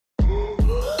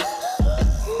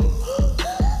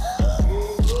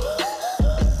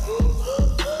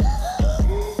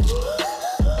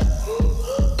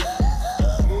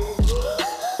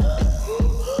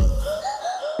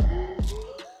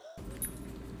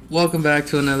Welcome back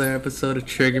to another episode of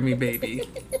Trigger Me Baby.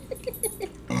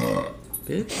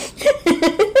 Bitch.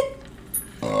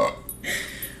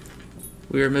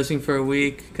 We were missing for a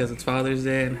week because it's Father's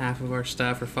Day and half of our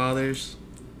staff are fathers.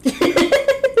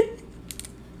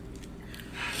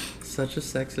 Such a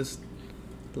sexist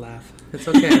laugh. It's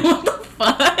okay. What the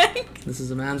fuck? This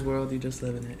is a man's world, you just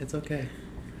live in it. It's okay.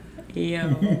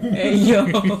 Yo. Hey,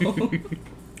 yo.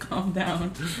 Calm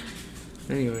down.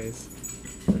 Anyways.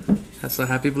 So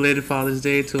happy belated Father's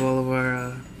Day to all of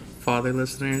our father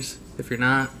listeners. If you're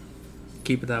not,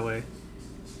 keep it that way.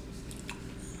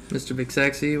 Mr. Big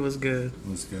Sexy, what's good?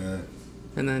 What's good?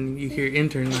 And then you hear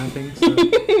intern laughing. So.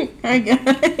 Hi,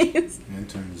 guys.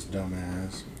 Intern's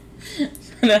dumbass.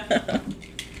 Shut up.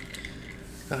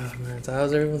 Oh, man. So how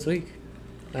was everyone's week?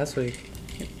 Last week?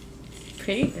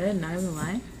 Pretty good, not even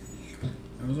lying.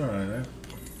 It was alright, eh?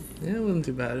 Yeah, it wasn't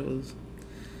too bad. It was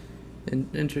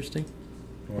interesting.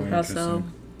 Well, How so?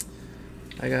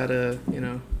 I got to,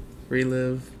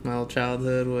 relive my old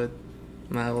childhood with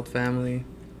my old family.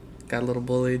 Got a little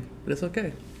bullied, but it's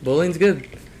okay. Bullying's good.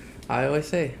 I always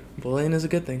say, bullying is a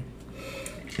good thing.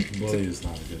 Bully is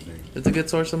not a good thing. It's a good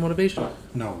source of motivation.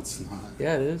 No, it's not.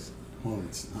 Yeah, it is. Well,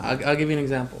 it's not. I'll give you an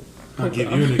example. I'll give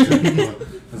you an example.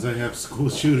 As I have school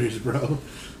shooters, bro.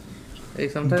 Hey,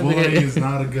 sometimes Bullying is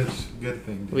not a good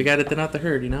thing, dude. We got to thin out the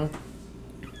herd,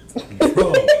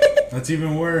 Bro, that's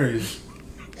even worse.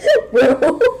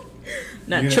 Bro.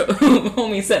 Natural.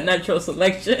 Homie said natural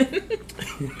selection.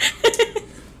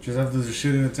 Just after the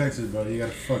shooting in Texas, bro, you got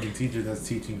a fucking teacher that's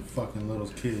teaching fucking little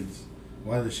kids.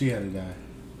 Why does she have to die?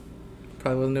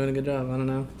 Probably wasn't doing a good job. I don't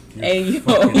know. Hey, yo,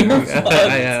 fucking you're asshole. fucked.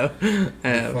 I have.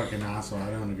 You're fucking asshole.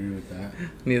 I don't agree with that.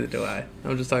 Neither do I.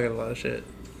 I'm just talking a lot of shit.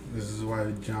 This is why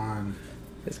John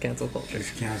It's cancel culture. is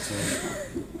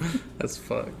canceled. That's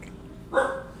fuck.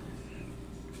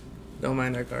 Don't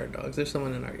mind our guard dogs. There's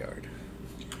someone in our yard.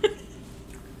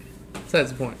 So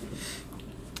that's the point.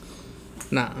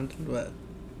 Nah, but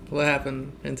what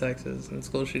happened in Texas and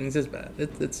school shootings is bad.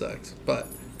 It sucks. But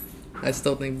I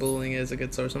still think bullying is a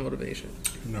good source of motivation.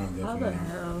 No, How definitely the not.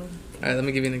 hell? Alright, let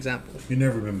me give you an example. You've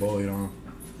never been bullied on.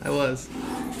 I was.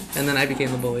 And then I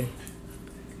became the bully.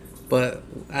 But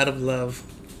out of love.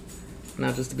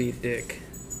 Not just to be a dick.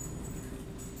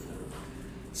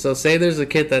 So say there's a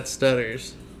kid that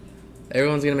stutters.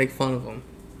 Everyone's gonna make fun of him,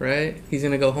 right? He's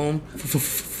gonna go home.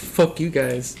 Fuck you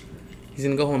guys. He's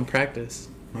gonna go home and practice.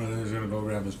 My dad's gonna go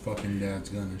grab his fucking dad's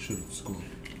gun and shoot him at school.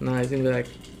 Nah, he's gonna be like,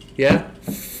 yeah?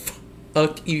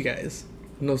 Fuck you guys.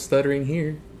 No stuttering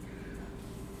here.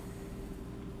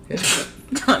 Yeah.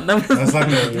 God, that was That's like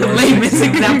the the worst lamest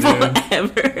example, example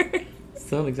ever.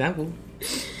 Still an example.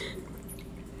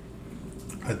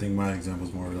 I think my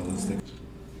example's more realistic.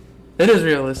 It is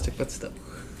realistic, but still.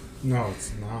 No,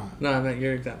 it's not. No, I meant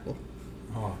your example.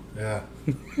 Oh, yeah.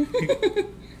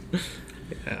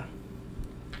 Yeah.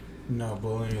 No,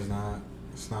 bullying is not.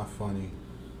 It's not funny.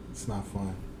 It's not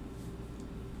fun.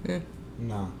 Yeah.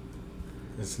 No.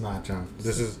 It's not, John.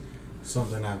 This is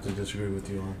something I have to disagree with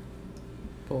you on.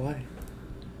 But why?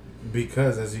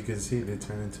 Because, as you can see, they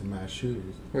turn into mass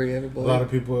shooters. Were you ever A bullied? lot of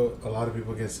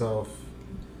people get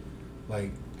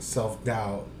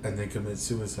self-doubt and they commit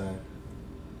suicide.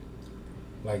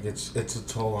 Like, it's a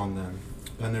toll on them.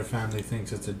 And their family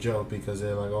thinks it's a joke because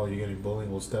they're like, oh, you're getting bullied,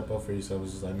 well, step up for yourself.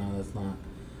 It's just like, no, that's not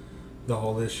the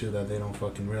whole issue that they don't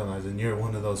fucking realize. And you're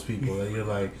one of those people that you're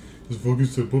like, just fucking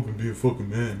step up and be a fucking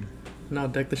man. No,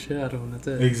 deck the shit out of him, that's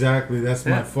it. Exactly, that's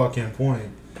my Yeah. fucking point.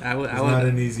 It's not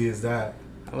as easy as that.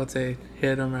 I would say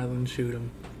hit him rather than shoot him.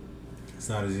 It's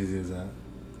not as easy as that.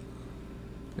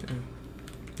 Yeah.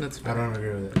 That's I fair. don't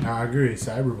agree with it. I agree,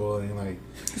 cyberbullying, like,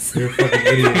 you're a fucking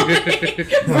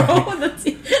idiot. Bro, that's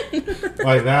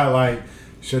Like that, like,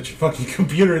 shut your fucking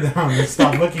computer down and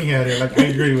stop looking at it. Like, I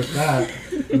agree with that.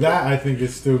 That, I think,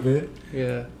 is stupid.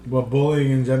 Yeah. But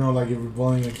bullying in general, like, if you're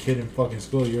bullying a kid in fucking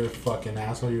school, you're a fucking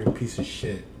asshole. You're a piece of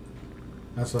shit.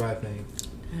 That's what I think.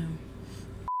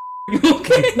 You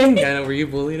okay? I know, were you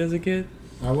bullied as a kid?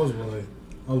 I was bullied.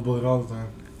 I was bullied all the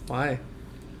time. Why?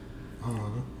 I don't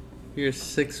know. You're a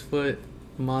 6-foot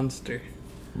monster.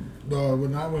 No,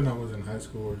 when I was in high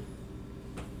school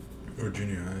or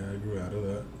junior high, I grew out of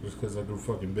that just because I grew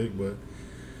fucking big. But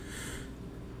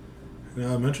in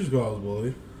elementary school, I was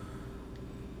bullied.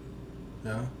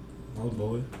 Yeah, I was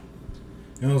bullied.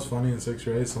 You know what's funny? In 6th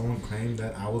grade, someone claimed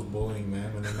that I was bullying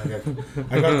them, and then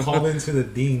I got called into the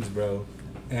deans, bro.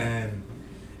 And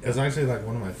it was actually like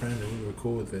one of my friends, and we were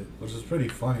cool with it, which was pretty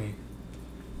funny.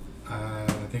 I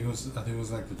think it was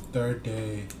like the 3rd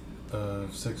day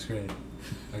of 6th grade.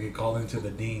 I get called into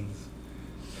the deans,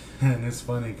 and it's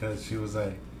funny because she was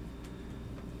like,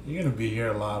 you're gonna be here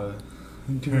a lot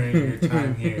of during your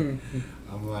time here.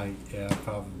 I'm like, yeah,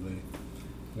 probably.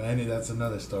 But that's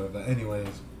another story. But anyways,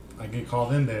 I get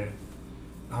called in there.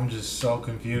 I'm just so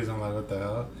confused. I'm like, what the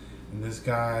hell? And this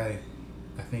guy,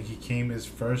 I think he came his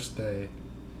first day.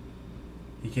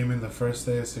 He came in the first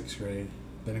day of 6th grade.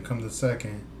 Then he come the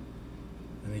second.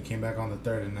 And he came back on the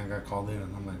third, and I got called in.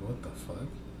 And I'm like, what the fuck?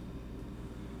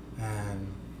 And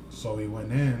so we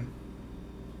went in.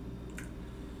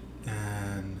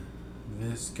 And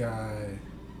this guy,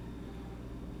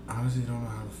 I honestly don't know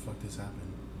how the fuck this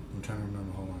happened. I'm trying to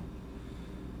remember. Hold on.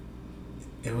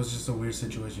 It was just a weird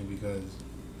situation because,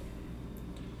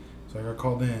 so I got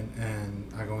called in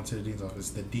and I go into the dean's office.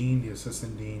 The dean, the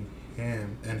assistant dean,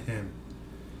 him.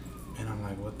 And I'm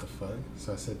like, what the fuck?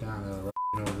 So I sit down and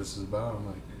you know what this is about? I'm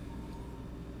like,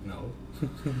 no.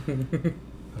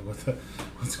 Like,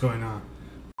 what's going on?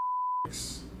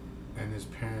 And his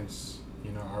parents,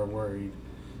 you know, are worried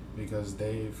because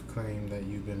they've claimed that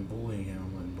you've been bullying him.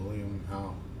 I'm like, bullying him?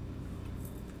 How?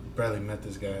 Barely met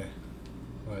this guy.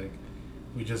 Like,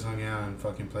 we just hung out and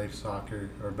fucking played soccer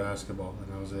or basketball,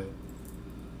 and that was it.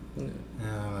 Yeah.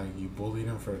 And I'm like, you bullied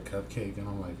him for a cupcake? And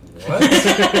I'm like, what?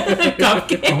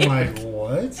 Cupcake? I'm like,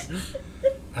 what?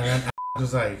 And then I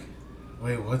was like,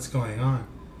 wait, what's going on?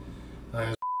 Like,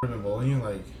 has been bullying you?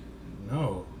 Like,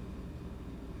 no.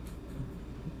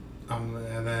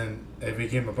 And then it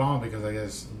became a problem because I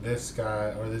guess this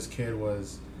guy or this kid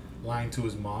was lying to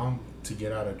his mom to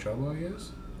get out of trouble, I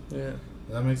guess. Yeah.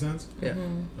 Does that make sense? Yeah.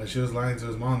 Mm-hmm. Like, she was lying to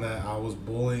his mom that I was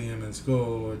bullying him in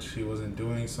school, which he wasn't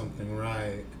doing something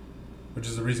right, which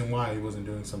is the reason why he wasn't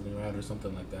doing something right or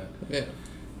something like that. Yeah.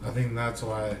 I think that's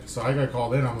why. So I got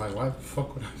called in. I'm like, why the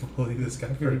fuck would I bully this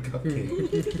guy for a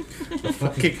cupcake? A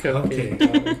fucking cupcake.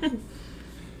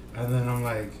 And then I'm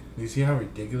like, do you see how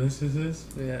ridiculous this is?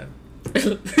 Yeah.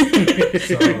 So,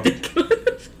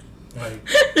 like,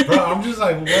 bro, I'm just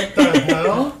like, what the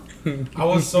hell? I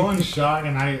was so in shock,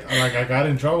 and I got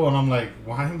in trouble, and I'm like,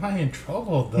 why am I in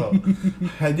trouble though?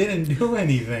 I didn't do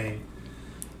anything.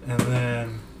 And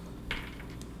then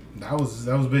that was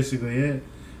basically it.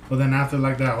 But then after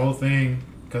like that whole thing,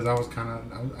 because I was kind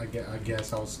of, I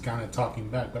guess I was kind of talking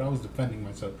back, but I was defending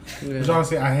myself. Yeah. Which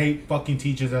honestly, I hate fucking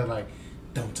teachers that are like,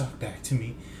 don't talk back to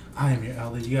me. I am your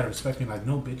elder. You gotta respect me. Like,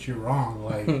 no, bitch, you're wrong.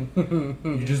 Like,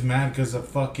 you're just mad because a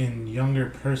fucking younger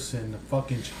person, a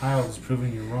fucking child, is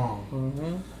proving you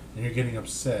wrong, and you're getting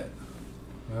upset.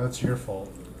 Well, that's your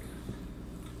fault.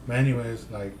 But anyways,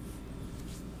 like,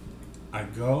 I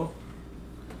go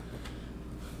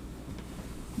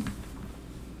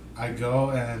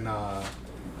and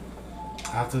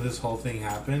after this whole thing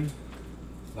happened,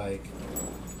 like,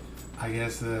 I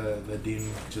guess the dean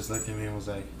just looked at me and was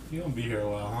like, "You gonna be here a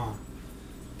while, huh?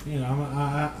 You know,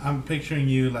 I'm picturing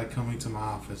you like coming to my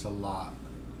office a lot."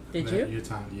 Did you? Your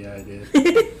time, yeah, I did.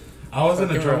 I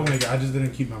wasn't a troublemaker. I just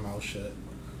didn't keep my mouth shut.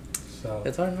 So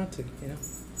It's hard not to, you know.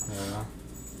 yeah.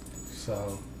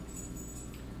 So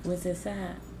Was this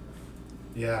at?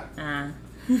 yeah.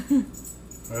 Wait,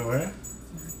 where?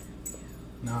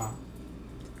 No.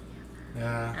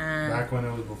 Yeah. Back when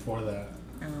it was before that.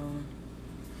 Oh.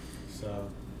 So.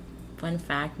 Fun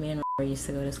fact, me and used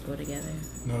to go to school together.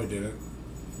 No, we didn't.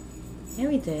 Yeah,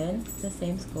 we did. It's the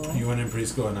same school. You went in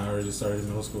preschool and I already started in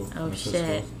middle school. Oh, I switched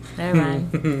shit. schools. Never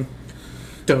mind.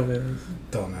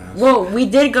 Dumbass. Whoa, we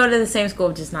did go to the same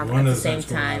school, just not We at went the to same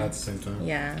school, not time. at the same time.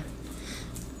 Yeah.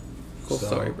 Cool So-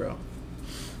 story, bro.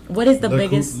 What is the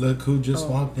biggest... Look who just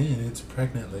Oh. walked in. It's a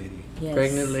pregnant lady. Yes.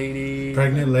 Pregnant lady.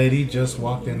 Pregnant lady just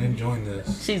walked in and joined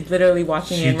us. She's literally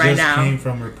walking She in right just now. came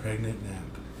from her pregnant nap.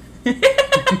 A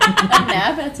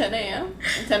nap at 10 a.m.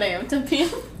 10 a.m. 10 p.m.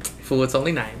 Fool, it's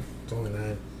only 9. It's only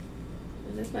that.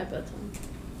 It is my bedtime.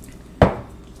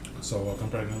 So welcome,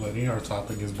 pregnant lady. Our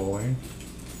topic is bullying.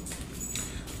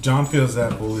 John feels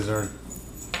that bullies are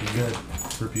good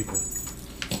for people.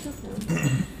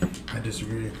 I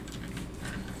disagree.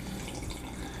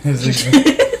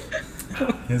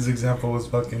 His example was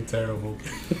fucking terrible.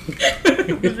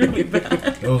 It was really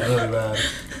bad. It was really bad.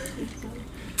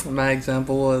 My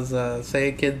example was, say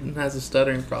a kid has a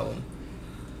stuttering problem,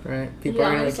 right? People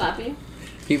are gonna slap you?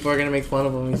 people are gonna make fun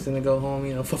of him. He's gonna go home,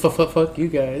 you know, fuck you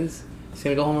guys. He's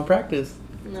gonna go home and practice.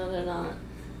 No, they're not.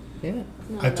 Yeah.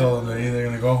 No, I told them they're either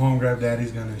gonna go home, grab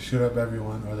daddy's gonna shoot up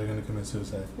everyone, or they're gonna commit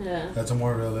suicide. Yeah. That's a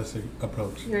more realistic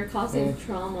approach. You're causing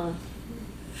trauma.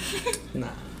 Nah.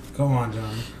 Come on,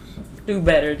 John. Do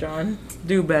better, John.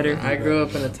 Do better. I grew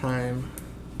up in a time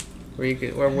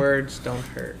where words don't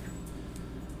hurt.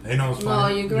 You know what's No,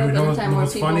 funny? you grew up in a time where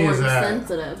what's people funny were is that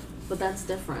sensitive, but that's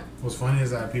different. what's funny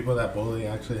is that people that bully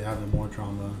actually have the more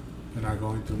trauma and are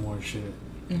going through more shit.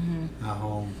 at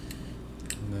home.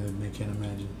 And they can't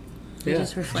imagine. You're Yeah.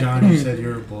 just reflecting. John, you said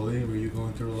you're a bully. Were you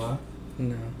going through a lot?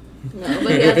 No. No,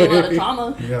 but he has a lot of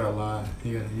trauma. You gotta lie.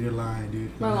 You're lying,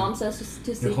 dude. My mom says to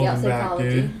You're seek holding out back,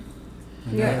 psychology. dude.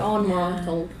 I Your know. own mom Yeah.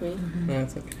 told me.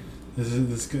 That's okay.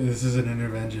 This is an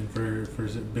intervention for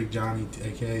Big Johnny,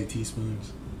 aka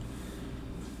Teaspoons,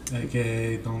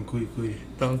 aka Don Kui.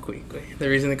 Don't quickly. The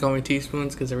reason they call me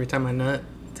teaspoons because every time I nut,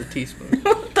 it's a teaspoon.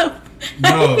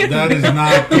 No, that is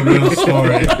not the real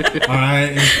story. All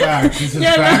right, in fact, this is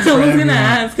Yeah, fact that's for what I was gonna everyone.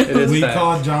 ask. It is We fact.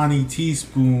 call Johnny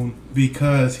Teaspoon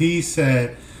because he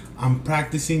said, "I'm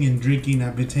practicing and drinking.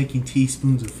 I've been taking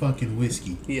teaspoons of fucking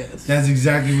whiskey." Yes. That's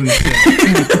exactly what he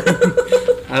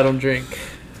said. I don't drink.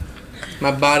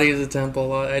 My body is a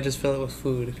temple. I just fill it with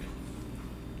food.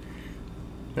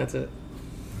 That's it.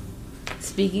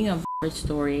 Speaking of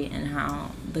story and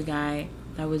how the guy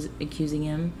that was accusing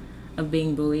him of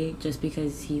being bullied just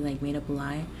because he like made up a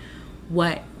lie,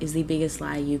 what is the biggest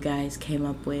lie you guys came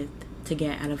up with to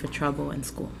get out of a trouble in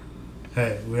school?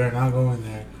 Hey, we are not going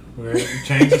there. We're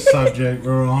change the subject.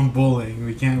 We're on bullying.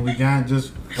 We can't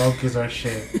just focus our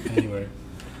shit anywhere.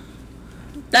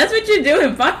 That's what you do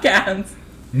in podcasts.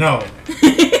 No,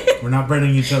 we're not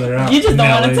burning each other out. You just don't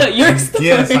want to Nelly. tell your story.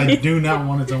 Yes, I do not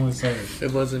want to tell my story.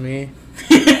 It wasn't me.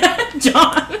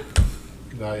 John.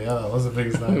 No, yeah, that was the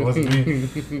biggest lie. It wasn't me.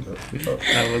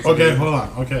 That wasn't Okay, me. hold on.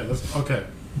 Okay.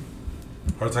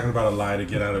 We're talking about a lie to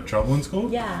get out of trouble in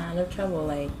school? Yeah, out of trouble.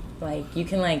 Like you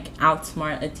can like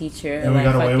outsmart a teacher. And we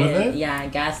like, got away with fucking- it? Yeah,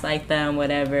 gaslight them,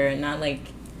 whatever. Not like.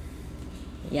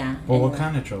 Yeah. Well, what anyway.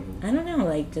 kind of trouble? I don't know,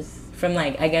 like just from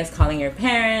like I guess calling your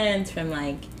parents, from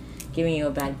like giving you a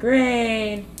bad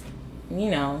grade, you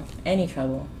know, any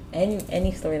trouble,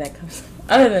 any story that comes up.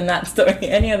 Other than that story,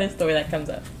 any other story that comes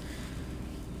up.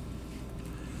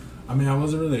 I mean, I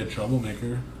wasn't really a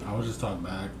troublemaker. I was just talked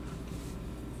back.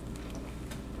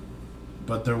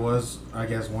 But there was, I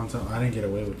guess, one time I didn't get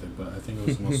away with it, but I think it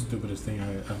was the most stupidest thing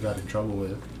I've got in trouble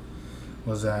with.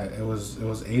 Was that it was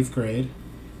 8th grade.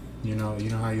 You know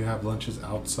how you have lunches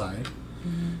outside.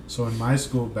 Mm-hmm. So in my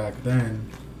school back then,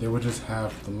 they would just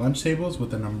have the lunch tables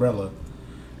with an umbrella.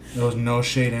 There was no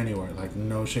shade anywhere, like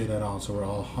no shade at all. So we're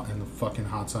all in the fucking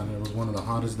hot sun. It was one of the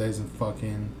hottest days in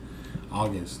fucking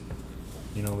August.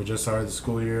 You know, we just started the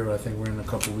school year, but I think we're in a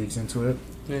couple weeks into it.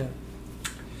 Yeah.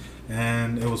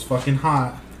 And it was fucking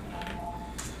hot.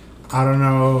 I don't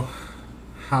know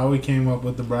how we came up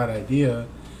with the bright idea.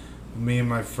 Me and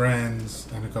my friends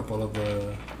and a couple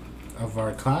of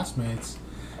our classmates,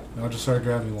 they all just started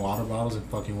grabbing water bottles and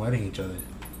fucking wetting each other.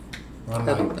 We're I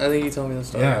like, think you told me the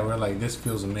story. yeah, we're like, this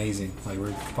feels amazing. Like,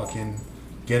 we're fucking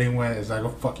getting wet. It's like a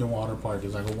fucking water park.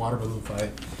 It's like a water balloon fight.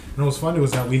 And what was funny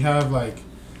was that we have, like,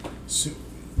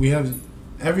 we have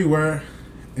everywhere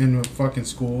in fucking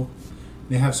school,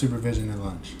 they have supervision at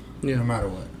lunch. Yeah. No matter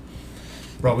what.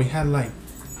 Bro, we had, like,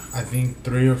 I think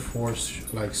 3 or 4,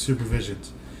 like,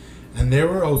 supervisions. And they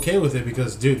were okay with it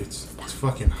because, dude, it's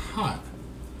fucking hot.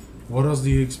 What else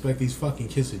do you expect these fucking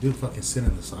kids to do? Fucking sit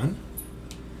in the sun?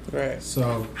 Right.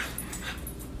 So,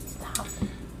 Stop.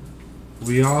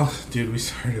 we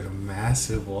started a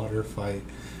massive water fight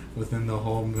within the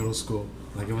whole middle school.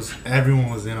 Like, everyone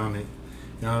was in on it.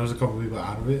 You know, there was a couple people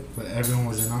out of it, but everyone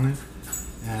was in on it.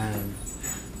 And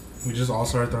we just all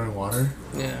started throwing water.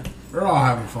 Yeah. We're all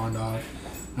having fun, dog.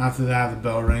 After that, the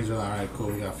bell rings. We're like, all right,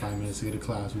 cool. We got 5 minutes to get to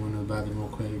class. We went to the bathroom real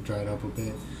quick, dried up a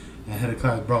bit, and headed to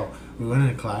class. Bro, we went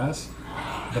into class.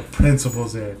 The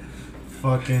principal's there.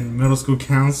 Fucking middle school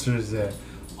counselors there.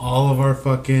 All of our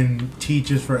fucking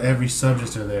teachers for every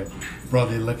subject are there. Bro,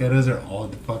 they look at us. They're all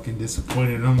fucking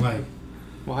disappointed. And I'm like,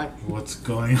 Why? what's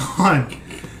going on?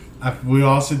 We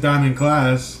all sit down in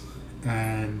class,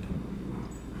 and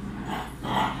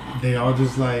they all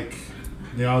just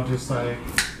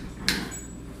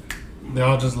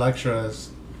lecture us,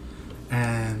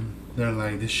 and they're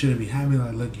like, this shouldn't be happening.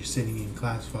 Like, look, you're sitting in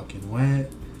class fucking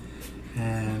wet.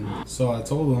 And so I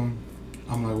told them,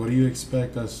 I'm like, what do you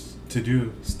expect us to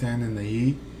do? Stand in the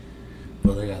heat?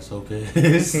 Bro, they got so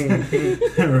pissed.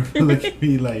 Look at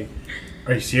me like,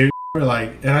 are you serious?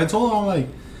 Like, and I told them, I'm like,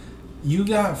 you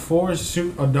got 4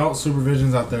 adult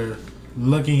supervisions out there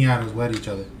looking at us wet each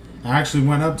other. I actually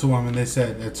went up to them and they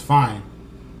said, it's fine.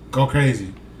 Go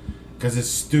crazy. Because it's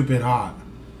stupid hot.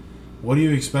 What do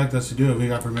you expect us to do if we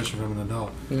got permission from an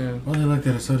adult? Yeah. Well, they looked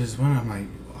at us so disappointed. I'm like,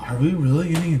 are we really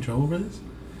getting in trouble for this?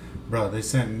 Bro, they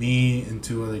sent me and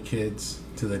 2 other kids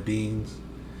to the deans.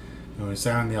 And we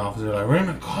sat in the office. They're like, we're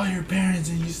going to call your parents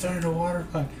and you started a water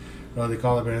fight. Bro, they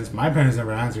called the parents. My parents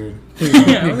never answered.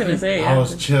 Yeah, I was gonna say. I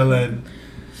was chilling.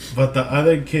 But the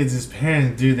other kids'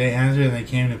 parents, dude, they answered and they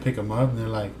came to pick them up. And they're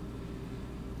like,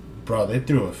 bro, they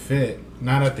threw a fit.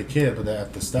 Not at the kid, but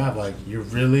at the staff. Like, you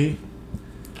really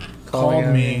called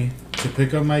me to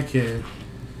pick up my kid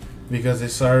because they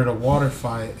started a water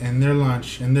fight in their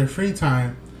lunch, in their free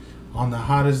time, on the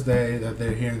hottest day that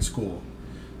they're here in school.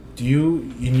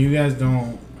 You guys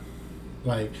don't,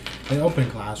 like, they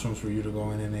open classrooms for you to go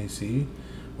in AC.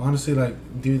 Honestly,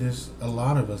 like, dude, there's a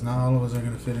lot of us. Not all of us are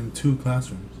going to fit in 2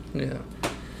 classrooms. Yeah.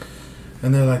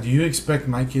 And they're like, do you expect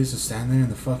my kids to stand there in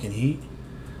the fucking heat?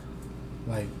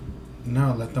 Like,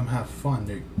 no, let them have fun.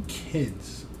 They're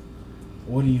kids.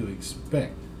 What do you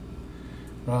expect?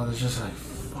 Bro, it's just like,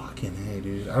 fucking hey,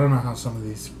 dude. I don't know how some of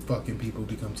these fucking people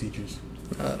become teachers.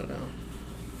 I don't know.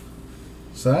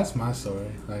 So that's my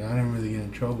story. Like, I didn't really get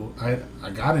in trouble. I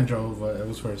got in trouble, but it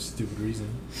was for a stupid reason.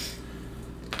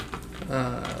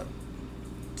 I'm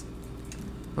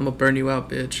gonna burn you out,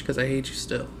 bitch, because I hate you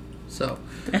still. So,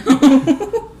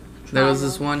 there was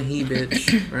this one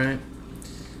bitch, right?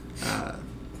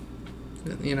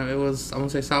 You know, it was, I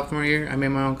want to say sophomore year. I made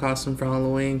my own costume for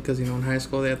Halloween because, you know, in high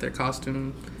school they had their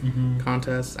costume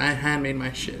contests. I handmade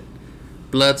my shit.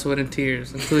 Blood, sweat, and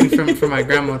tears, including from my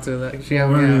grandma, too. Like, she had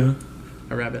me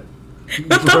a rabbit.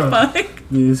 What the fuck?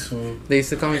 Useful. They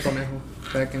used to call me Conejo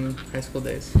back in high school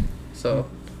days. So,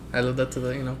 I lived up to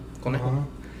the, you know, Conejo.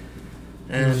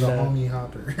 And And a homie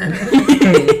hopper.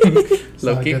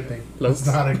 Loki. It's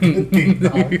not a good thing,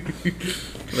 dog.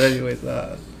 But anyways,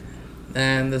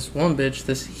 and this one bitch,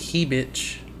 this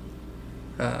bitch,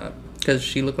 because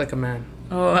she looked like a man.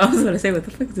 Oh, I was gonna say, what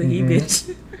the fuck is a he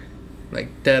bitch?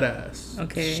 Like, dead ass.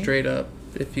 Okay. Straight up.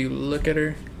 If you look at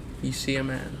her, you see a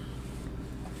man.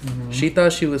 She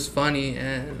thought she was funny,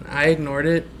 and I ignored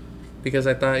it because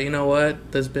I thought, you know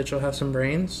what? This bitch will have some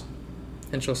brains,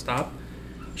 and she'll stop.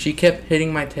 She kept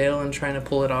hitting my tail and trying to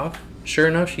pull it off. Sure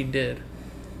enough, she did.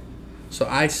 So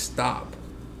I stop.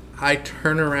 I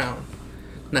turn around,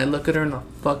 and I look at her in the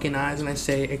fucking eyes, and I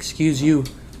say, "Excuse you,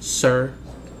 sir.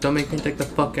 Don't make me take the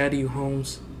fuck out of you,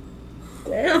 Holmes."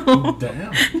 Damn.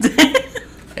 Damn.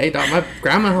 Hey, dog, my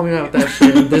grandma helped me out with that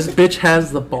shit. This bitch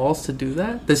has the balls to do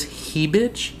that? This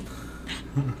bitch?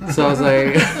 So I was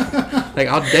like,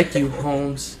 I'll deck you,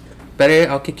 Holmes. Better,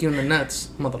 I'll kick you in the nuts,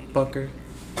 motherfucker.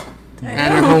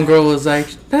 And her homegirl was like,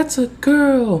 that's a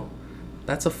girl.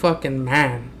 That's a fucking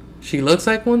man. She looks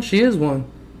like one, she is one.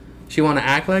 She want to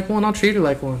act like one, I'll treat her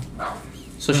like one.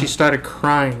 So she started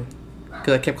crying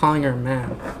because I kept calling her a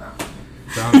man.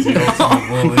 Sounds the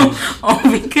ultimate bully. Oh,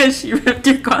 because she ripped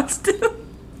your costume.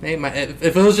 Hey,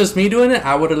 if it was just me doing it,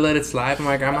 I would have let it slide. But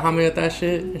my grandma helped me with that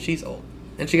shit, and she's old.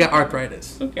 And she got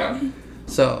arthritis. Okay.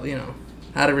 So, you know,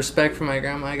 out of respect for my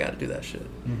grandma, I got to do that shit.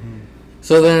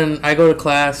 So then I go to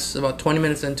class about 20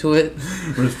 minutes into it.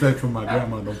 Respect for my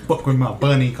grandma. Don't fuck with my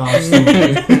bunny costume.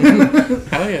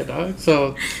 Hell yeah, dog.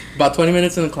 So about 20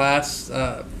 minutes in the class,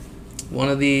 one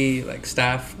of the like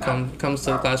staff comes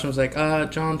to the classroom. Is like,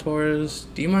 John Torres,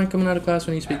 do you mind coming out of class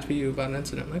when he speaks to you about an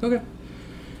incident? I'm like, okay.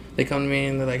 They come to me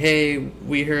and they're like, hey,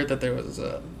 we heard that there was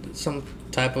some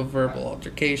type of verbal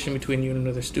altercation between you and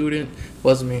another student.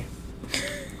 Wasn't me.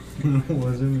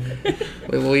 Wasn't me.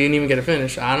 Wait, well, you didn't even get to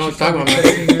finish. I don't know what you're talking about,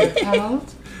 man.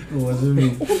 It wasn't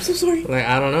me. Oh, I'm so sorry. Like,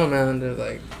 I don't know, man. They're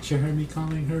like, She heard me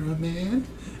calling her a man.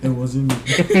 It wasn't me.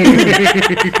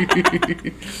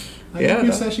 Yeah,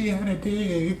 You said she had a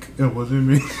dick. It wasn't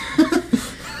me.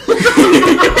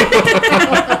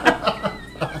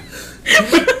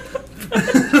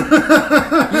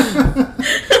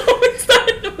 It's not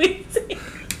amazing.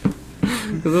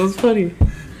 because it was funny.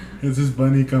 It's this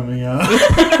bunny coming out.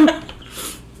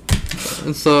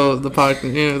 And so the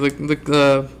podcast, you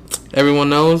know, everyone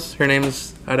knows her name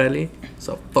is Areli.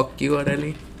 So fuck you,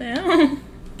 Areli. Damn.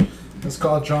 It's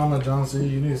called trauma, Johnson.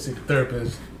 You need to see a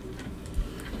therapist.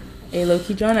 Hey,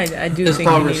 Loki John, I do It's think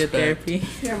called you need a respect. therapy.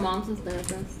 Your mom's a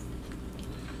therapist.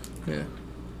 Yeah,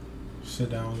 Sit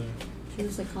down with her. She's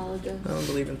a psychologist. I don't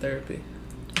believe in therapy.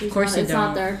 It's course not, you it's not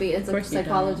don't. therapy. It's Of a course you don't.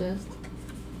 psychologist.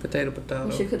 Potato,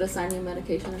 potato. She could assign you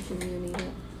medication if she knew you need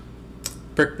it.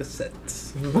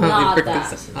 Percocets. Not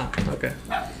Percocets. Ah, okay.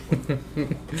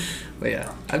 But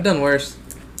yeah, I've done worse.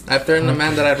 I've threatened a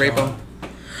man that I'd rape him.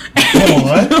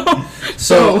 What?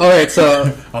 So, alright,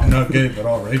 so I'm not gay, but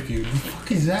I'll rape you. What the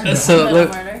fuck is that? So, Is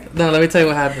look, that a murder? no, let me tell you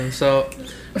what happened. So,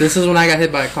 this is when I got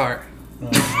hit by a car.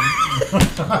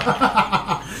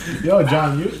 Yo,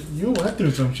 John, you went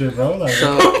through some shit, bro. Like,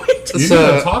 So, you need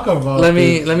to talk about let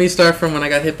this. me start from when I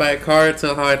got hit by a car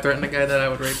to how I threatened a guy that I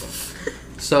would rape him.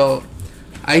 So,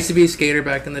 I used to be a skater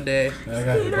back in the day. I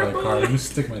got hit by a car. Let me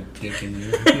stick my dick in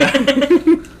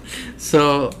you.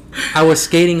 So, I was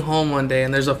skating home one day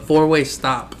and there's a 4-way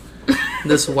stop.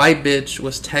 This white bitch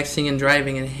was texting and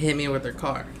driving and hit me with her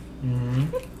car.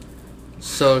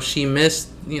 So she missed,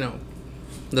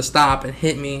 the stop and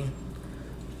hit me.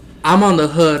 I'm on the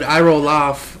hood. I roll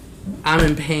off. I'm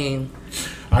in pain.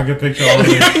 I can picture all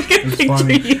this. It's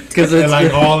funny because it's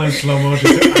like all in slow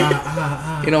motion.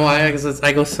 You know why? Because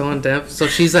I go so in depth. So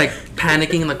she's like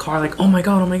panicking in the car, like, oh my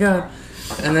god.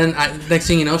 And then next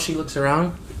thing you know, she looks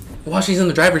around. While she's in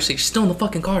the driver's seat, she's still in the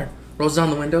fucking car. Rolls down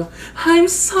the window. I'm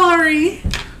sorry.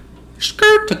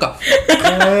 Skirt took off. She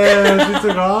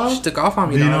took off? She took off on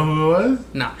me. Do you know who it was?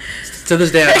 Nah. To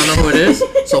this day, I don't know who it is.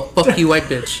 So fuck you, white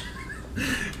bitch.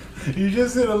 You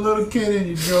just hit a little kid and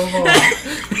you drove off.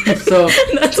 So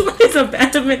that's why it's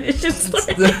abandonment. It's just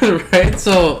like right.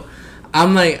 So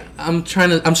I'm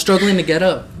struggling to get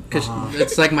up because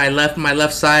it's like my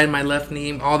left side, my left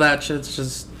knee, all that shit's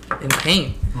just in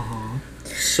pain.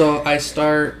 So I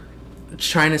start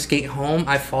trying to skate home.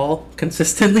 I fall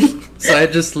consistently, so I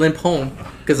just limp home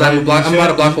because I'm about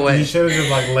a block away. You should have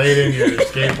just like laid in your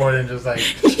skateboard and just like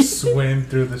swim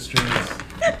through the streets.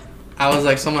 I was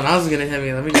like, someone else is gonna hit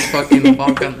me. Let me just fucking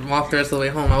walk the rest of the way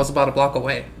home. I was about a block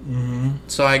away.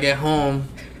 So I get home,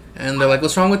 and they're like,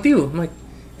 "What's wrong with you?" I'm like,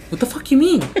 "What the fuck you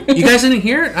mean? You guys didn't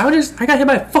hear it? I got hit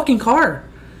by a fucking car."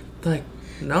 They're like,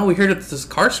 "No, we heard this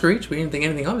car screech. We didn't think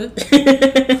anything of it."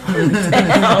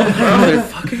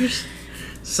 Motherfuckers.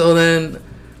 So then,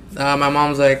 my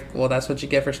mom's like, "Well, that's what you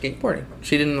get for skateboarding."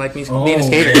 She didn't like me being a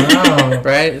skater,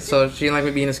 right? So she didn't like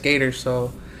me being a skater.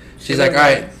 So she's like, "All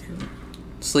right,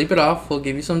 sleep it off. We'll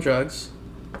give you some drugs,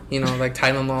 like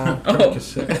Tylenol."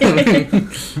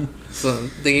 So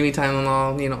they gave me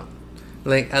Tylenol.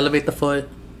 Like elevate the foot,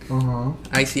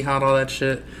 icy hot, all that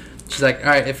shit. She's like,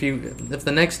 "All right, if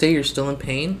the next day you're still in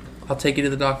pain, I'll take you to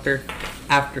the doctor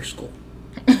after school."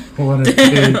 What a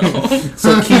kid.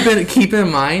 So keep in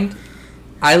mind,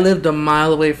 I lived a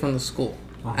mile away from the school,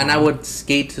 and I would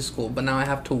skate to school, but now I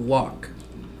have to walk.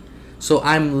 So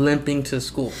I'm limping to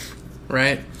school,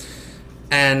 right?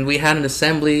 And we had an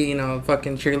assembly,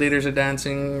 fucking cheerleaders are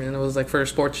dancing, and it was like for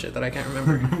sports shit that I can't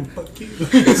remember.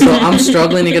 So I'm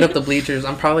struggling to get up the bleachers.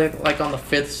 I'm probably like on the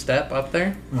 5th step up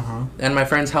there, and my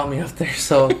friends help me up there.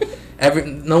 So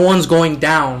no one's going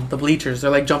down the bleachers.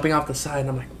 They're like jumping off the side, and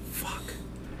I'm like,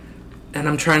 and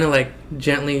I'm trying to like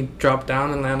gently drop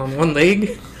down and land on one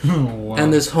leg. Wow.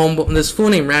 And this fool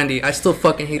named Randy, I still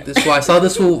fucking hate this fool. I saw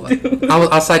this fool.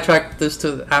 I'll sidetrack this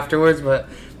to afterwards, but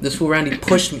this fool Randy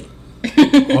pushed me.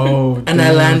 And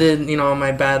I landed, on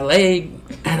my bad leg,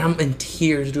 and I'm in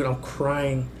tears, dude. I'm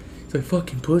crying. He's like,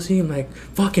 "Fucking pussy." I'm like,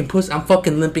 "Fucking pussy." I'm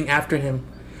fucking limping after him.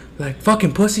 Like,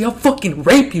 "Fucking pussy. I'll fucking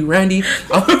rape you, Randy.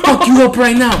 I'll fuck you up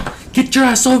right now. Get your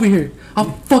ass over here.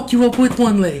 I'll fuck you up with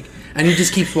one leg." And he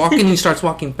just keeps walking, and he starts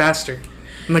walking faster.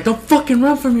 I'm like, "Don't fucking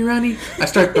run from me, Randy." I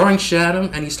start throwing shit at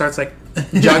him, and he starts, like,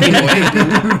 jogging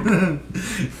away.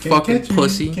 Fucking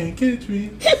pussy. Can't catch me.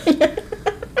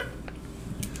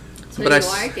 So but you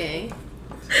are gay?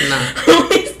 Nah.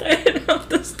 we started off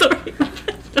the story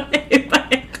by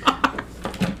a car.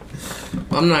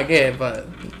 I'm not gay, but,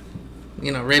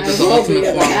 rape is the ultimate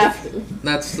form.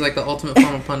 That's, like, the ultimate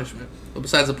form of punishment. But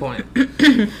besides the point.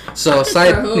 So,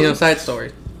 side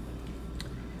story.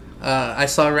 I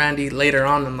saw Randy later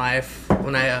on in life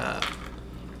when I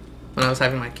was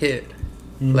having my kid,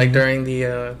 like during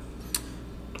the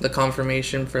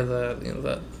confirmation for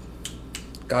the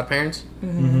godparents. You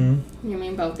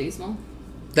mean bautismo?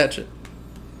 That shit.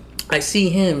 I see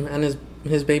him and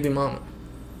his baby mama.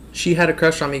 She had a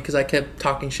crush on me because I kept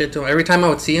talking shit to him. Every time I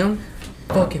would see him,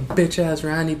 "Fucking bitch ass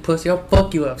Randy, pussy, I'll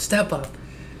fuck you up, step up."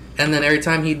 And then every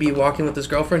time he'd be walking with his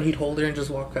girlfriend, he'd hold her and just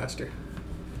walk past her.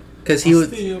 Because he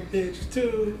would, steal a bitch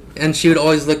too. And she would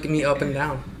always look at me up and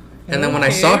down. And then when I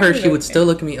saw her, she would still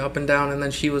look at me up and down. And then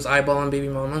she was eyeballing baby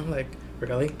mama. Like,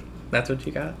 "Really? That's what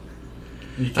you got?"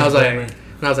 I was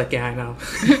like, "Yeah, I know."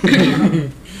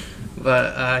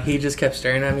 But he just kept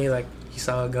staring at me like he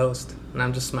saw a ghost, and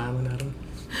I'm just smiling at him.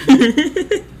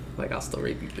 Like, "I'll still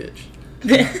rape you, bitch."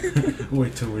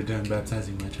 Wait till we're done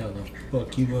baptizing my child. I'll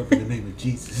fuck you up in the name of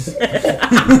Jesus.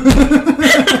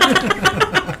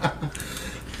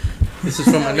 This is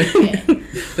from my name.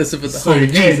 This is for the So you're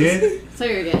gay, dude? So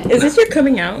you're gay. Is this your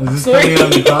coming out? Is this coming out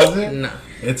of the closet? No.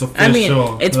 It's official. I mean,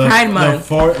 it's Pride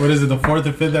Month. What is it? The 4th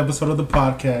or 5th episode of the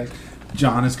podcast.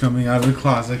 John is coming out of the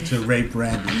closet to rape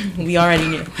Randy. We already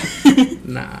knew.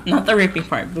 Nah. Not the raping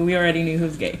part, but we already knew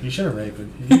who's gay. You should have raped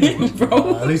him.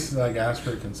 Bro. At least ask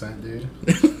for consent, dude.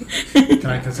 Can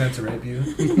I consent to rape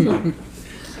you?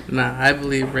 Nah, I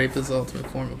believe rape is the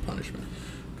ultimate form of punishment.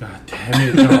 God damn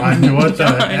it, John. What the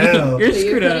hell? You're So you're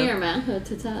screwed putting up. your manhood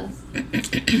to test.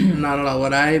 Not at all.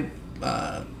 What I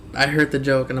heard the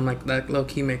joke, and I'm like, that low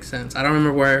key makes sense. I don't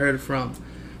remember where I heard it from,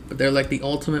 But they're like the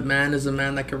ultimate man is a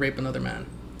man that can rape another man.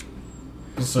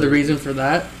 So, The reason for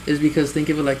that is because think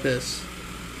of it like this.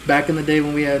 Back in the day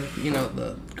when we had,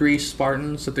 the Greece,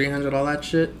 Spartans, the 300, all that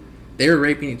shit, they were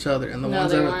raping each other. And the No,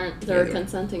 ones they that weren't. They were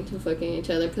consenting to fucking each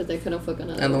other because they couldn't fuck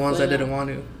another. and the ones that woman. didn't want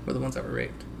to were the ones that were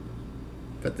raped.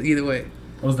 But either way,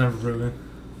 that was never proven.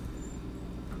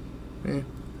 eh,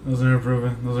 Those are never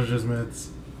proven. Those are just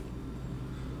myths.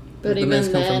 But the even myths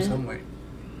come then, from somewhere.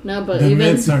 no, but The even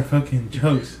myths are fucking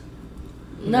jokes.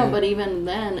 no, Yeah. but even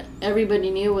then, everybody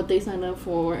knew what they signed up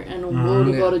for and Uh-huh.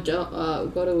 would Yeah.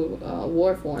 go to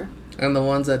war for. And the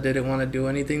ones that didn't want to do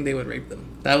anything, they would rape them.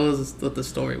 That was what the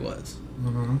story was.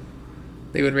 Uh-huh.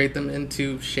 They would rape them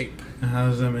into shape. And how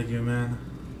does that make you a man?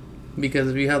 Because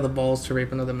if you have the balls to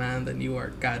rape another man, then you are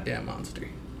a goddamn monster.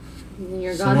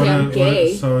 You're So goddamn what-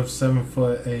 gay. so if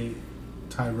 7'8"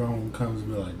 Tyrone comes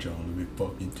and be like, Joe, let me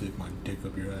fucking take my dick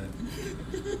up your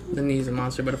ass. Then he's a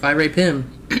monster. But if I rape him,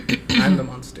 I'm the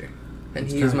monster. And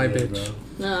It's he is kinda my gay, bitch.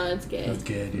 bro. No, it's gay. That's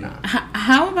gay, dude. Nah.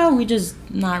 How about we just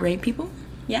not rape people?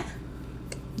 Yeah.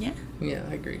 Yeah. Yeah,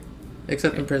 I agree.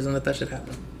 Except in prison, let that shit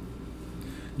happen.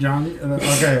 Johnny,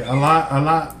 okay, a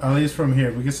lot, at least from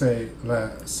here, we can say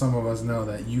that some of us know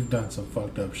that you've done some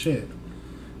fucked up shit.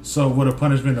 So would a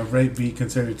punishment of rape be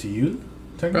considered to you?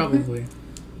 Technically? Probably.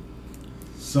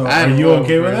 So I are don't you know,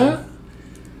 okay with bro. that?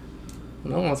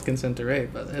 No one wants consent to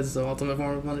rape, but it's the ultimate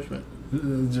form of punishment.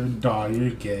 Dog, you're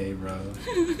gay, bro.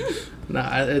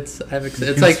 Nah, it's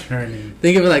It's like, concerning.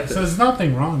 think of it like So this. there's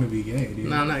nothing wrong to be gay, dude.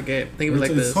 No, I'm not gay. Think of it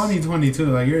like it's this. 2022.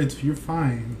 Like you're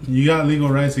fine. You got legal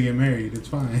rights to get married. It's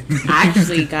fine.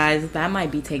 Actually, guys, that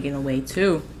might be taken away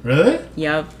too. Really?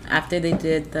 Yep. After they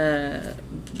did the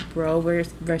Roe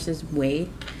versus Wade,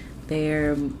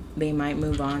 they might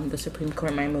move on. The Supreme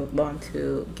Court might move on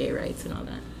to gay rights and all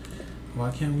that. Why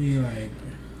can't we like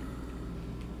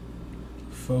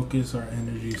focus our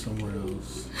energy somewhere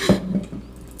else?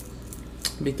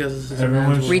 Because this is Everyone a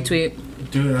man's world.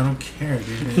 Retweet. Dude, I don't care,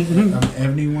 dude.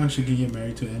 Anyone should get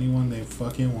married to anyone they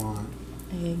fucking want.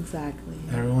 Exactly.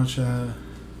 Everyone should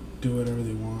do whatever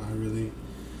they want.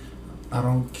 I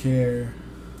don't care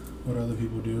what other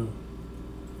people do.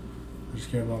 I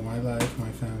just care about my life, my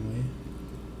family.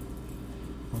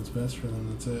 What's best for them,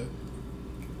 that's it.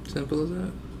 Simple as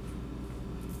that.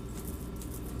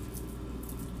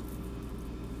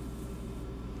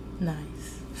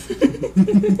 Nice.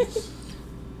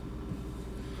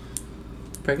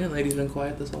 Pregnant lady's been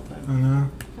quiet this whole time. I know.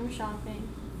 I'm shopping.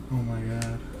 Oh my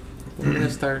god. We're gonna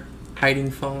start hiding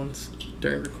phones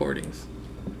during recordings.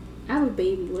 I have a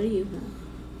baby. What do you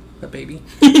have? A baby.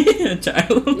 A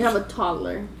child. You have a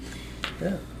toddler,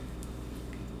 Yeah.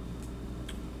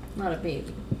 not a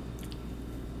baby.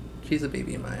 She's a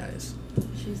baby in my eyes.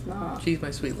 She's not. She's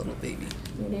my sweet little baby.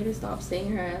 You need to stop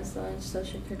seeing her as such so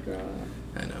she could grow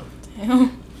up. I know.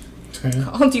 Damn. Damn.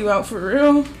 Called you out for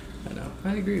real. I know.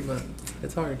 I agree, but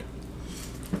it's hard.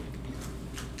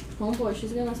 Homeboy,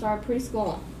 she's gonna start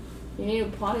preschool. You need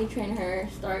to potty train her.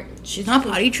 She's not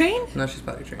potty trained? No, she's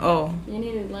potty trained. Oh. You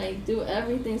need to like do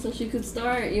everything so she could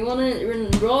start. You wanna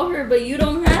enroll her, but you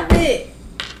don't have it.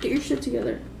 Get your shit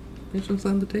together. It's just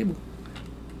on the table.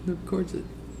 It records it.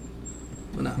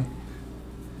 But no.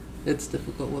 It's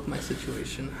difficult with my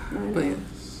situation. I know. But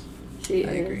yes, She I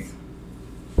is. agree.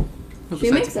 But She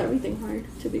besides makes the- everything hard,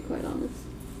 to be quite honest.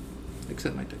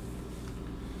 Except my dick.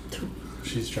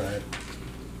 She's tried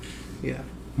Yeah.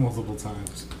 multiple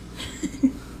times.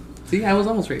 See, I was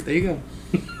almost right. There you go.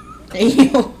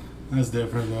 Ew. That's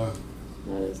different though.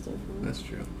 That is different. That's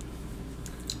true.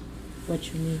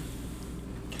 What you mean?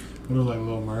 What if like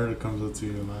little murder comes up to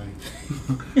you and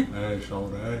like, hey,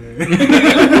 shoulder, hey.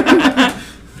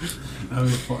 That'd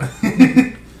be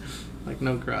fun. Like,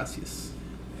 no gracias.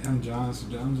 Damn, John. So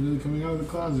John's really coming out of the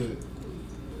closet.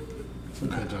 It's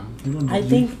okay, John. You don't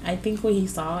I think what he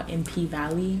saw in P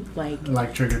Valley,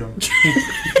 like triggered him.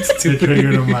 It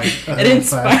triggered him like it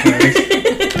inspired.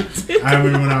 flashbacks. I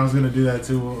remember when I was gonna do that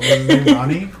too. What was his name?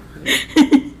 Ronnie?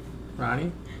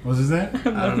 Ronnie? What was his name?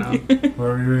 I don't know.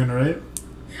 Whoever you were gonna rape?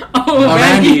 Oh,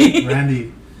 Randy.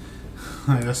 Randy.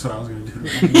 Like, that's what I was gonna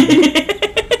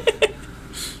do.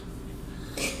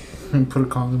 Put a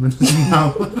condom in his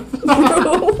mouth.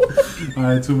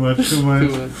 Alright, too much. Too much.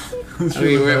 I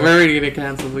mean, we're already gonna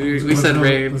cancel. We Let's said reel-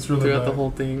 rape let's reel it throughout the back.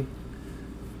 whole thing.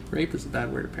 Rape is a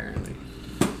bad word, apparently.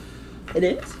 It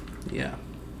is? Yeah.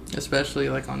 Especially,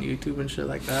 like, on YouTube and shit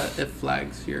like that. It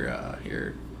flags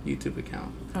your YouTube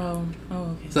account. Oh,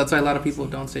 okay. So that's why a lot of people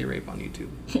don't say rape on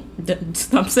YouTube.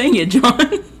 Stop saying it, John.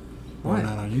 Why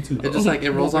not on YouTube? It just, like,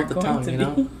 it rolls We're off the going tongue, to you be-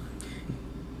 know?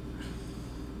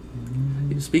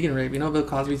 Speaking of rape, you know Bill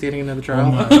Cosby's getting another Oh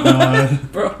trial? my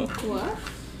god. Bro. What?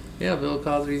 Yeah, Bill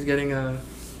Cosby's getting a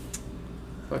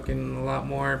lot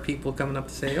more people coming up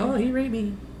to say, "Oh, he raped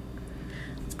me."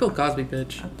 It's Bill Cosby,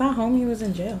 bitch. I thought homie was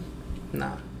in jail.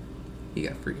 Nah, he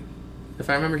got free.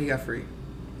 If I remember, he got free.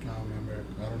 I don't remember.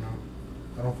 I don't know.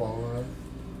 I don't follow that.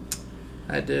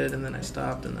 I did, and then I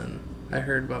stopped, and then I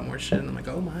heard about more shit, and I'm like,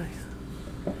 oh my.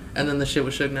 And then the shit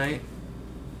with Suge Knight.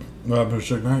 What happened with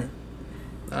Suge Knight?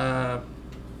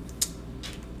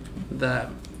 That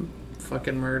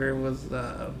fucking murder was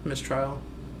mistrial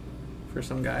for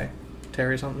some guy,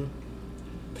 Terry something.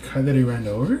 The guy that he ran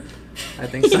over? I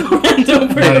think so.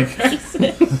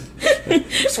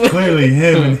 It's clearly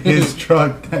him and his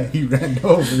truck that he ran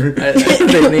over.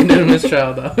 They named it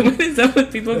mistrial, though. Is that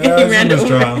what people Yeah, getting ran it's a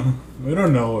over? mistrial. We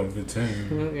don't know if it's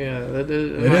him. Yeah, it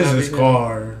It is his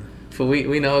car. But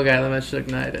we know a guy that met Suge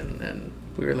Knight, and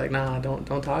we were like, nah, don't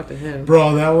talk to him.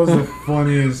 Bro, that was the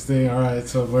funniest thing. Alright,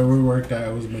 so where we worked at,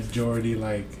 it was majority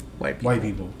like white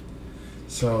people.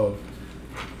 So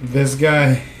this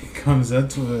guy comes up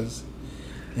to us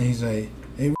and he's like,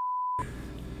 hey,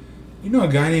 you know a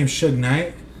guy named Suge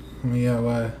Knight? I mean, yeah,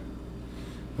 why?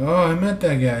 Oh, I met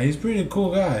that guy. He's a pretty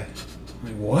cool guy. I'm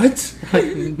like, what?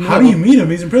 No. How do you meet him?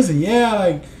 He's in prison. Yeah,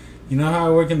 like, you know how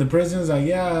I work in the prisons? Like,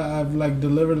 yeah, I've like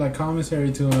delivered like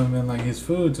commissary to him and like his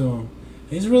food to him.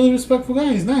 He's a really respectful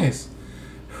guy. He's nice.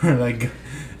 We're like,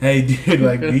 hey, dude,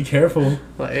 like, be careful.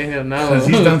 Like, no. Because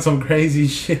he's done some crazy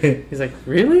shit. He's like,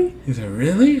 really? He's like,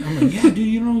 really? I'm like, yeah, dude,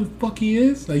 you don't know who the fuck he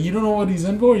is? Like, you don't know what he's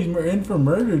in for? He's in for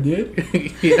murder, dude.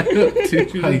 Yeah,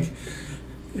 dude. Like,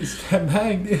 step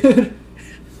back, dude.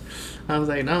 I was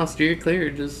like, no, steer clear.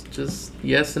 Just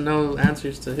yes and no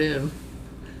answers to him.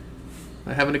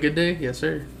 Like, having a good day? Yes,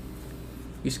 sir.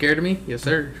 You scared of me? Yes,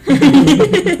 sir.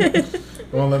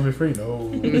 Won't let me free? No.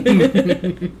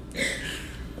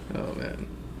 Oh, man.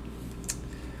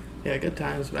 Yeah, good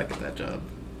times back at that job.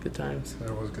 Good times.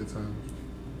 That was good time.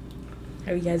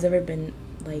 Have you guys ever been,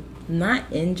 like,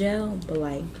 not in jail, but,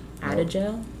 like, out of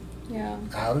jail? Yeah.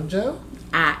 Out of jail?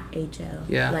 At a jail.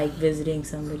 Yeah. Like, visiting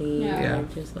somebody. Yeah. Or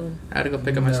just, oh. I had to go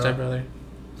pick up my No. stepbrother.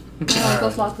 My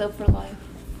uncle's locked up for life.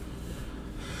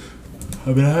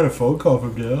 I mean, I had a phone call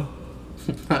from jail.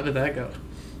 How did that go?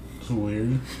 It's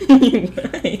weird.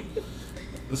 Right.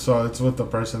 So it's with the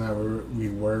person that we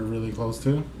were really close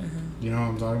to. Uh-huh. You know what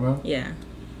I'm talking about? Yeah.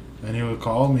 And he would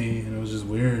call me, and it was just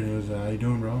weird. He was like, how you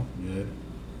doing, bro? Good.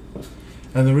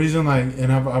 And the reason, like,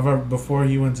 and I've before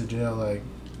he went to jail, like,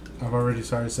 I've already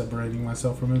started separating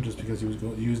myself from him just because he was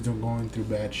going through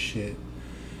bad shit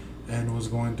and was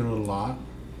going through a lot.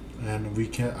 And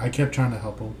I kept trying to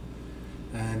help him.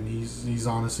 And he's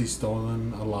honestly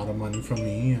stolen a lot of money from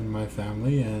me and my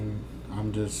family, and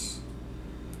I'm just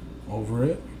over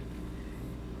it.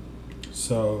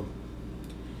 So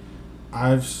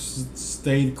I've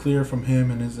stayed clear from him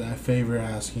and his favor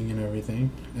asking and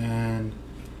everything. And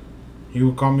he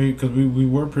would call me because we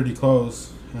were pretty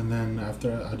close. And then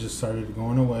after I just started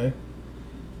going away,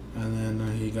 and then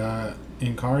he got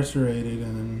incarcerated,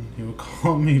 and then he would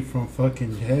call me from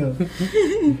fucking jail.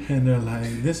 And they're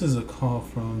like, this is a call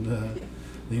from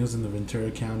he was in the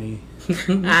Ventura County.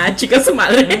 Chica su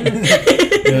madre.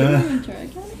 Yeah. Ventura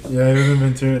County? Yeah, he was in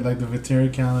Ventura, like the Ventura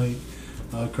County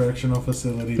Correctional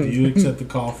Facility. Do you accept the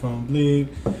call from Bleep?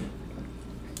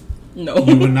 No.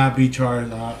 You would not be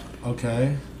charged.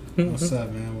 Okay. What's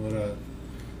up, man? What up?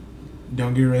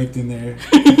 Don't get raped in there.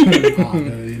 Oh,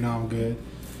 dude, you know I'm good.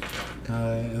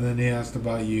 And then he asked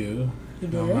about you. You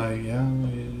And I'm did? like, yeah,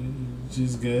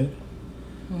 she's good.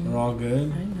 We're all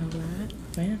good. I didn't know that.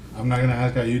 Man. I'm not gonna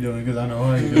ask how you doing because I know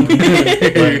how you doing.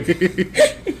 Like,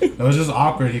 it was just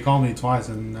awkward. He called me twice,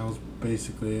 and that was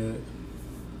basically it.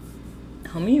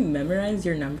 Homie, you memorized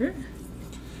your number?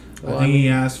 Well, I think he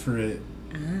asked for it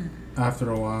Ah. after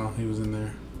a while. He was in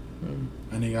there, Mm.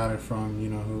 and he got it from you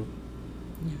know who.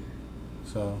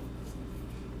 So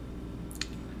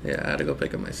Yeah, I had to go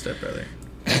pick up my stepbrother.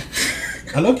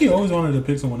 I low-key always wanted to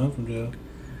pick someone up from jail.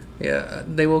 Yeah,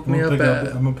 they woke I'm me gonna up pick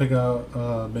at... I'm gonna pick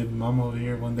out baby mama over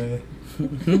here one day.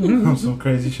 On some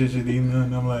crazy shit she's eating,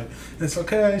 and I'm like, it's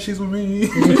okay, she's with me.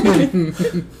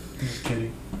 Just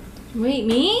kidding. Wait,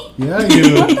 me? Yeah,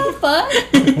 you. What the fuck?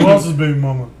 Who else is baby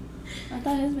mama? I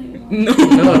thought his baby mom. No.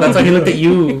 No, that's why he looked at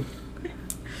you.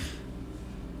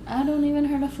 I don't even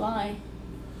hurt a fly.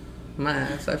 My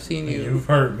ass, I've seen you. You've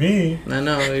hurt me I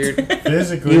know, you're...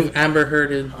 physically. You've Amber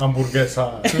Hearded.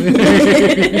 Hamburguesa.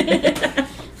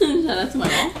 Shout out to my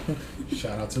mom.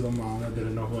 Shout out to the mom that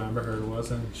didn't know who Amber Heard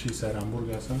was, and she said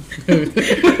hamburguesa.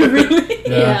 Really?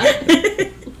 Yeah.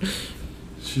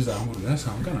 She's like, hamburguesa,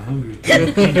 I'm kind of hungry.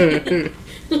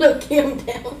 Look him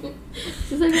down.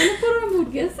 She's like, ¿me put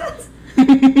hamburguesas?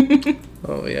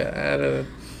 Oh, yeah,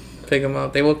 I pick him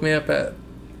up. They woke me up at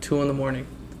 2 in the morning.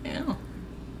 Ew.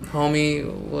 Homie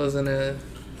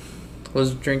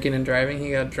was drinking and driving.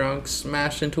 He got drunk,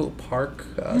 smashed into a park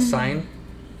sign.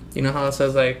 You know how it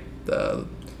says like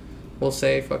we'll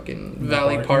say fucking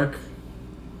Valley Park.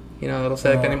 You know, it'll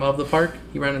say like the name of the park.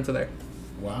 He ran into there.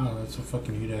 Wow, that's a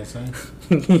fucking huge ass sign.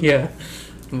 Yeah,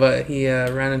 but he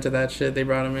ran into that shit. They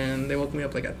brought him in. They woke me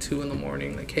up like at 2 in the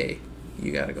morning. Like, hey,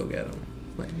 you gotta go get him.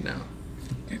 Like, no,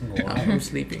 I'm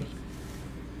sleeping.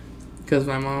 Because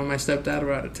my mom and my stepdad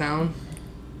were out of town,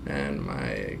 and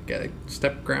my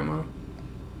step grandma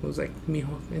was like,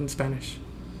 "Mijo," in Spanish.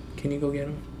 Can you go get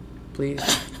him, please?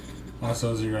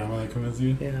 Also, is your grandmother coming with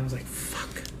you? Yeah, I was like, fuck.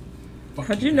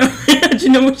 How'd you know? How'd you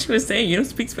know what she was saying? You don't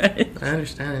speak Spanish. I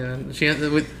understand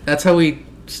it. That's how we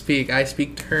speak. I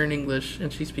speak to her in English,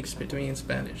 and she speaks to me in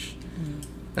Spanish.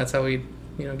 That's how we,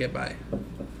 get by.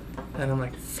 And I'm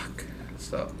like, fuck.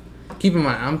 So, keep in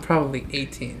mind, I'm probably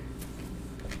 18.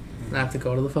 I have to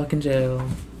go to the fucking jail.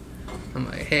 I'm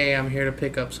like, hey, I'm here to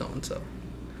pick up so-and-so.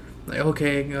 Like,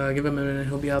 okay, give him a minute.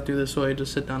 He'll be out through this way.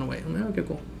 Just sit down and wait. I'm like, okay,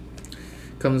 cool.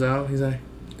 Comes out. He's like,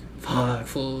 fuck,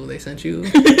 fool, they sent you?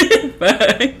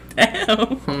 Fuck,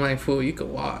 damn. I'm like, fool, you could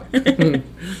walk.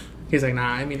 He's like,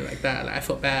 nah, I mean it like that. Like, I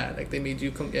felt bad. Like, they made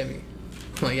you come get me.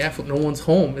 I'm like, yeah, fool, no one's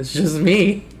home. It's just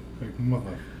me. Like,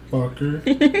 motherfucker.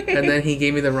 And then he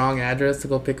gave me the wrong address to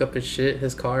go pick up his shit,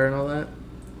 his car and all that.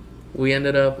 We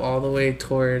ended up all the way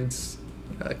towards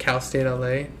Cal State,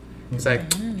 LA. He's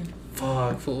like,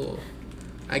 fuck, fool,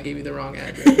 I gave you the wrong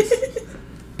address.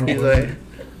 He's like,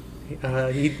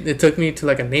 it took me to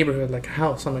like a neighborhood, like a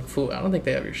house. I'm like, fool, I don't think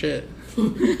they have your shit.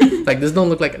 Like, this don't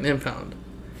look like an impound.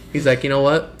 He's like, you know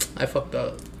what? I fucked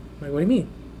up. I'm like, what do you mean?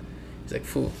 He's like,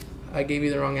 fool, I gave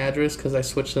you the wrong address because I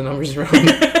switched the numbers around.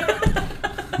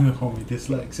 The homie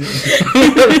dislikes it.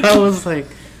 I was like,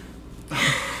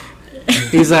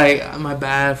 he's like, my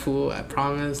bad, fool. I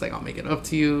promise. Like, I'll make it up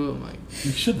to you. I'm like,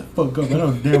 you shut the fuck up. I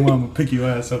don't damn well I'm gonna pick your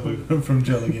ass up from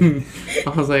jail again. I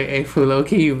was like, hey, fool,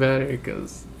 low-key, you better,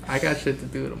 because I got shit to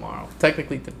do tomorrow.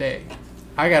 Technically today.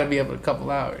 I gotta be up in a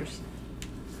couple hours.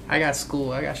 I got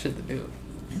school. I got shit to do.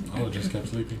 I would just kept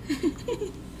sleeping.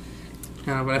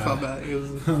 Yeah, but I felt bad. It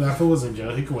was, that fool was in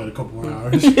jail. He could wait a couple more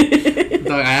hours.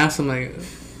 I asked him, like,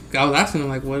 I was asking him,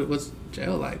 like, what's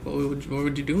jail like? What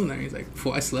would you do in there? He's like,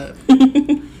 fool, I slept.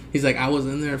 He's like, I was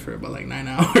in there for about like 9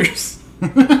 hours.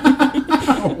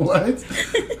 What?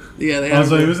 Yeah, they had.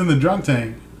 So he was in the drunk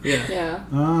tank. Yeah. Yeah.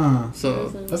 Ah. So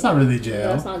that's not really jail.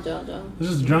 That's not jail. It's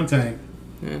just a drunk tank.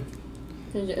 Yeah.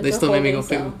 It's They a still made me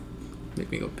holding go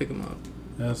cell. pick him up.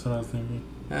 Yeah, that's what I was thinking.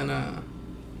 And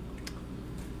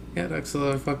yeah, like,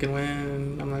 so I fucking went,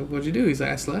 and I'm like, what'd you do? He's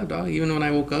like, I slept, dog. Even when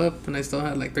I woke up and I still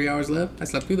had like 3 hours left, I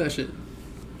slept through that shit.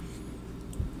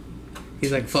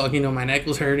 He's like, fuck, my neck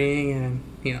was hurting, and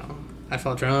I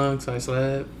felt drunk, so I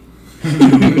slept. You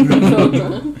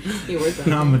were drunk.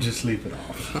 I'm gonna just sleep it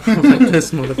off. I was like,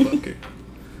 this motherfucker.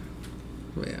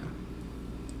 But yeah.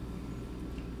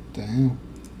 Damn.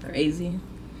 Crazy.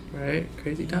 Right?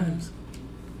 Crazy times.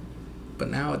 But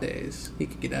nowadays, he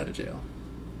could get out of jail.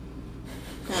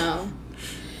 How?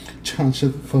 John,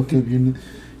 shut the fuck up.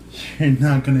 You're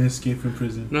not gonna escape from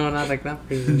prison. No, not like that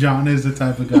prison. John is the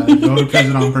type of guy to go to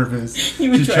prison on purpose.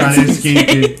 You would to try try to to escape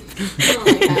it.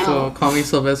 Oh, So, call me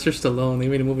Sylvester Stallone. They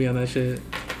made a movie on that shit.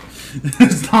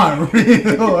 It's not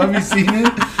real. Have you seen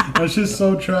it? That's just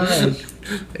so trash.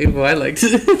 Hey, boy, I liked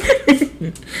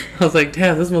it. I was like,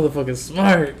 damn, this motherfucker's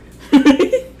smart.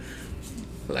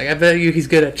 Like, I bet you he's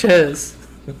good at chess.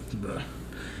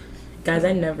 Guys,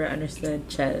 I never understood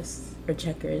chess or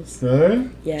checkers.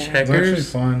 Really? Yeah. It's actually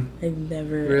Checkers? fun. I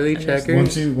never. Really? understood.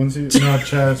 Checkers? Once you not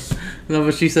chess. No,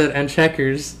 but she said, and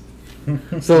checkers.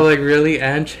 So, like, really,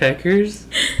 and checkers?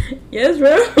 Yes,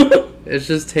 bro. It's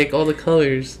just take all the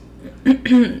colors.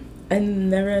 I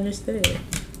never understood it.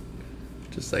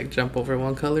 Just, like, jump over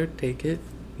one color, take it,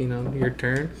 your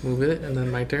turn, move it, and then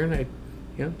my turn,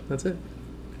 that's it.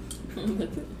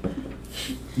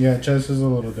 Yeah, chess is a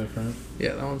little different.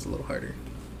 Yeah, that one's a little harder.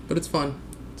 But it's fun.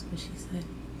 That's what she said.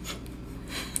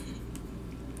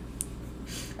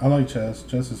 I like chess.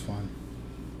 Chess is fun.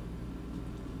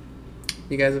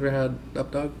 You guys ever had Up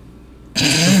Dog?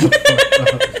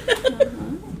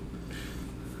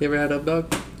 You ever had Up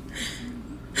Dog?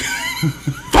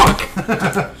 Fuck!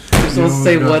 You're supposed to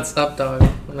say, what's up, dog?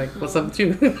 I'm like, what's up with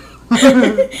you?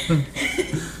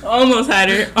 Almost had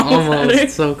her. Almost. Had her.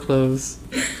 So close.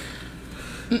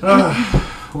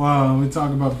 Wow, we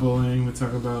talk about bullying. We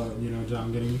talk about,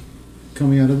 John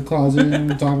coming out of the closet. And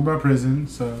we talk about prison.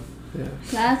 So, Yeah.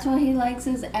 That's why he likes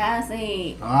his ass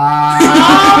ate. Ah.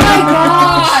 Oh my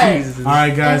god! Jesus. All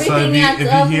right, guys. Everything So adds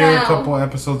if up you hear now. a couple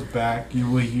episodes back, you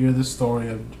will hear the story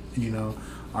of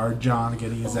our John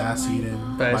getting his ass my eaten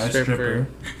God. by a stripper.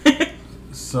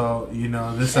 So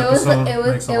this It was episode it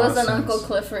makes was a it lot was of an Uncle sense.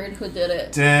 Clifford who did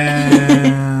it.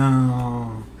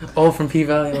 Damn. Oh, from P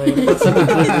Valley. Like,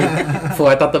 fool,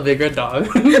 I thought the big red dog.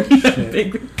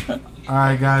 Big. All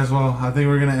right, guys. Well, I think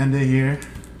we're gonna end it here,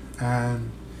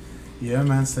 and yeah,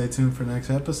 man, stay tuned for next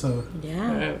episode. Yeah.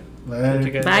 Alright. Later. Catch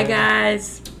you guys Bye, later.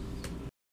 guys.